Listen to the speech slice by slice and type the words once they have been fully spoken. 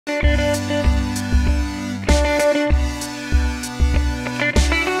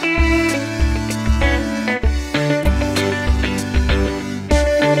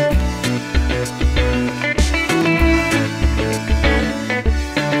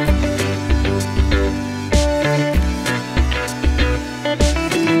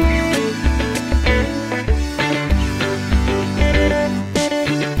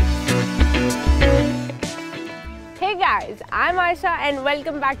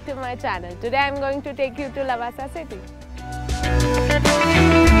welcome back to my channel. Today I am going to take you to Lavasa City.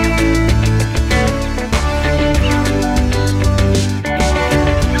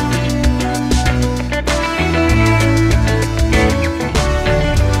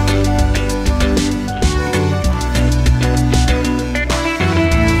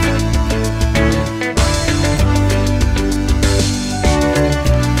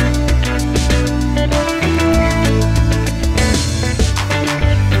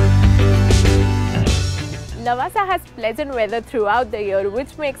 Lavasa has pleasant weather throughout the year,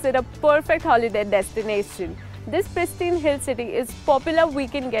 which makes it a perfect holiday destination. This pristine hill city is popular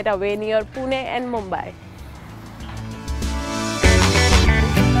weekend getaway near Pune and Mumbai.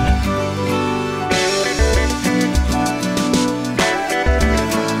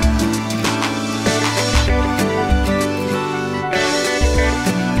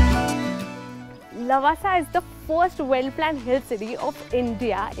 Lavasa is the first well-planned hill city of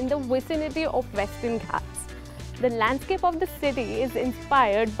India in the vicinity of Western Ghats. The landscape of the city is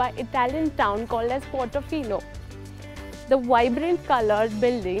inspired by Italian town called as Portofino. The vibrant colored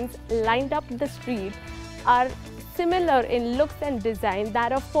buildings lined up the street are similar in looks and design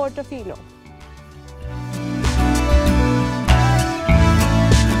that of Portofino.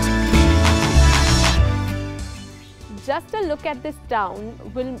 Just a look at this town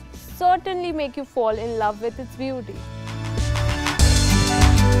will certainly make you fall in love with its beauty.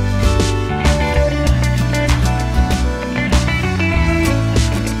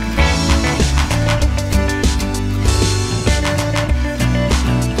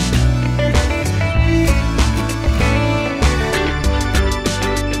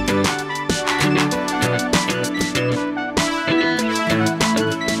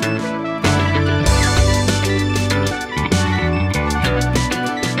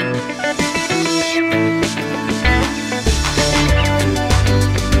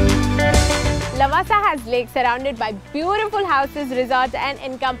 Lavasa has lakes surrounded by beautiful houses, resorts and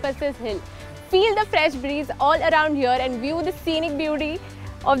encompasses hill. Feel the fresh breeze all around here and view the scenic beauty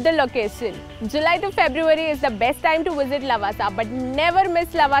of the location. July to February is the best time to visit Lavasa, but never miss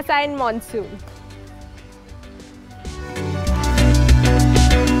Lavasa in monsoon.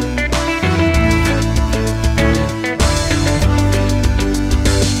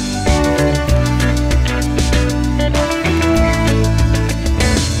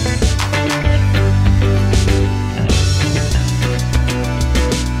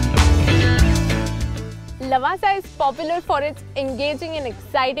 Lavasa is popular for its engaging and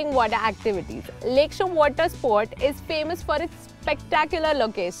exciting water activities. Lakeshore water sport is famous for its spectacular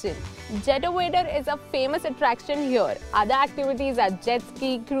location. Jetwater is a famous attraction here. Other activities are jet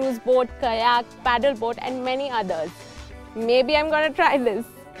ski, cruise boat, kayak, paddle boat and many others. Maybe I'm gonna try this.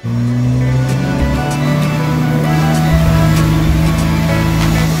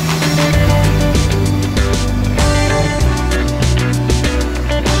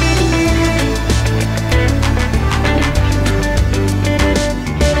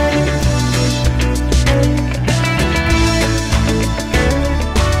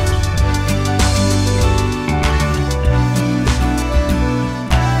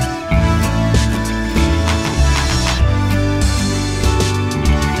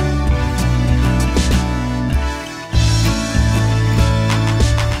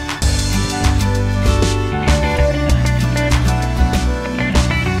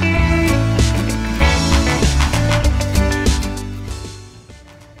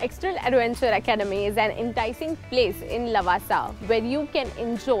 Adventure Academy is an enticing place in Lavasa where you can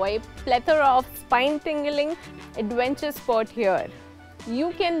enjoy plethora of spine-tingling adventure sport here.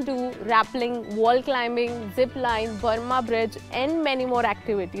 You can do rappelling, wall climbing, zip line, Burma bridge and many more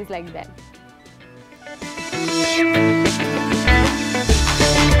activities like that.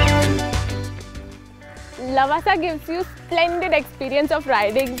 Lavasa gives you splendid experience of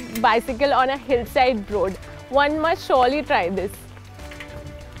riding bicycle on a hillside road. One must surely try this.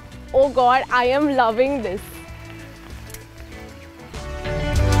 Oh God, I am loving this.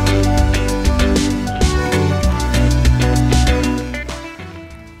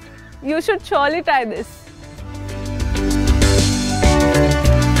 You should surely try this.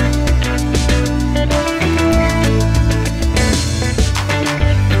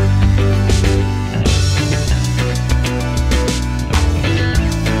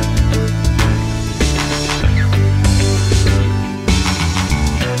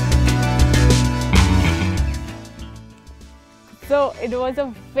 So it was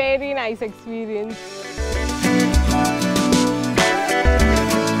a very nice experience.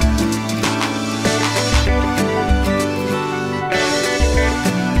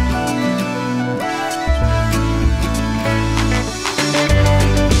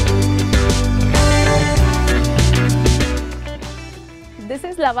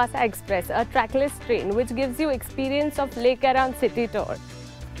 Lavasa Express, a trackless train which gives you experience of lake around city tour.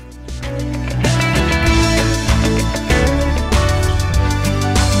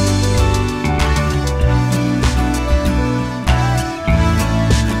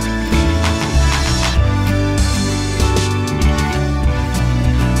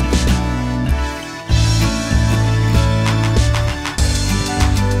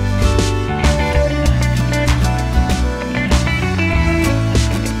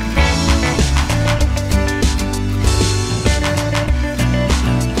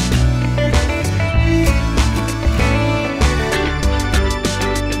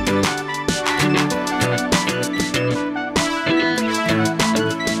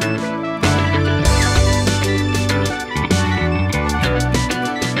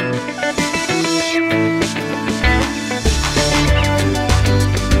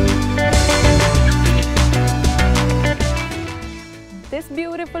 This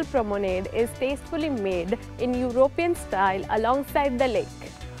beautiful promenade is tastefully made in European style alongside the lake.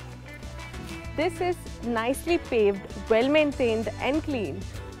 This is nicely paved, well maintained and clean.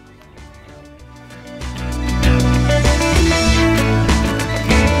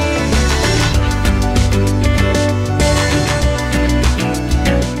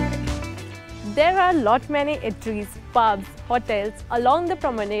 There are many eateries, pubs, hotels along the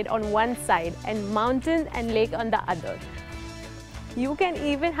promenade on one side and mountains and lake on the other. You can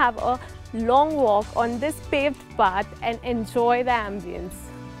even have a long walk on this paved path and enjoy the ambience.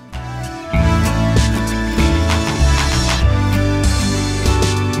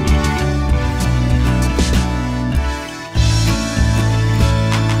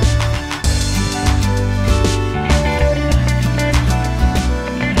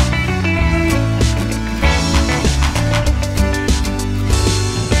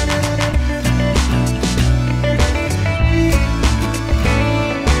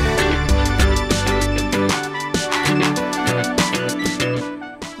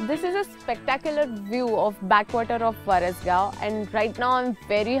 This is a spectacular view of backwater of Varasgaon, and right now I'm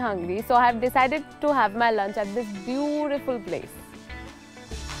very hungry, so I have decided to have my lunch at this beautiful place.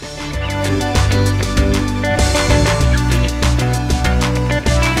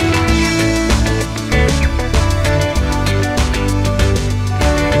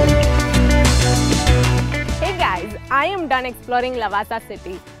 Hey guys, I am done exploring Lavasa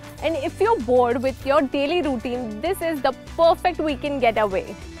City. And if you're bored with your daily routine, this is the perfect weekend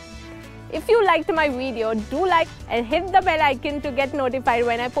getaway. If you liked my video, do like and hit the bell icon to get notified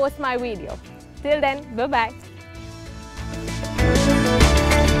when I post my video. Till then, bye-bye.